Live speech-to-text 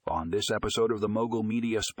On this episode of the Mogul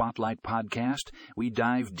Media Spotlight podcast, we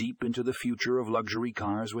dive deep into the future of luxury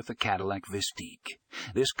cars with the Cadillac VISTIQ.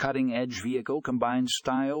 This cutting-edge vehicle combines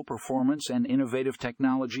style, performance, and innovative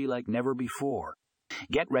technology like never before.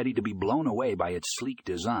 Get ready to be blown away by its sleek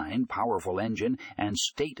design, powerful engine, and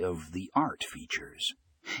state-of-the-art features.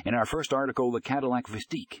 In our first article, The Cadillac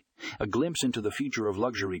VISTIQ, a glimpse into the future of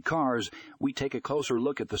luxury cars, we take a closer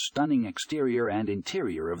look at the stunning exterior and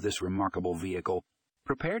interior of this remarkable vehicle.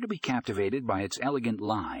 Prepare to be captivated by its elegant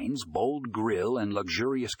lines, bold grille, and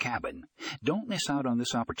luxurious cabin. Don't miss out on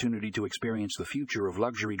this opportunity to experience the future of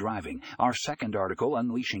luxury driving. Our second article,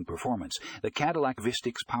 Unleashing Performance, the Cadillac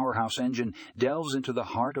VISTIQ's powerhouse engine delves into the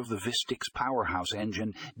heart of the VISTIQ's powerhouse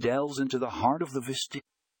engine,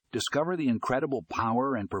 Discover the incredible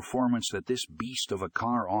power and performance that this beast of a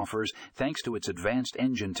car offers thanks to its advanced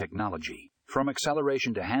engine technology. From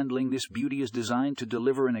acceleration to handling, this beauty is designed to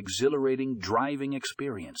deliver an exhilarating driving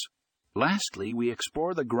experience. Lastly, we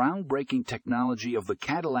explore the groundbreaking technology of the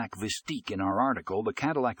Cadillac VISTIQ in our article, The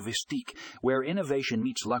Cadillac VISTIQ, where innovation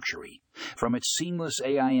meets luxury. From its seamless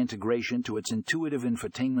AI integration to its intuitive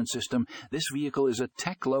infotainment system, this vehicle is a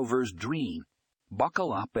tech lover's dream.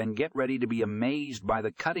 Buckle up and get ready to be amazed by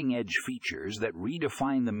the cutting-edge features that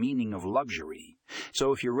redefine the meaning of luxury.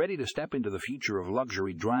 So if you're ready to step into the future of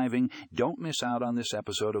luxury driving, don't miss out on this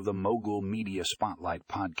episode of the Mogul Media Spotlight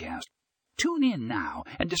podcast. Tune in now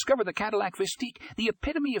and discover the Cadillac VISTIQ, the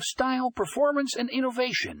epitome of style, performance, and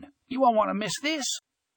innovation. You won't want to miss this.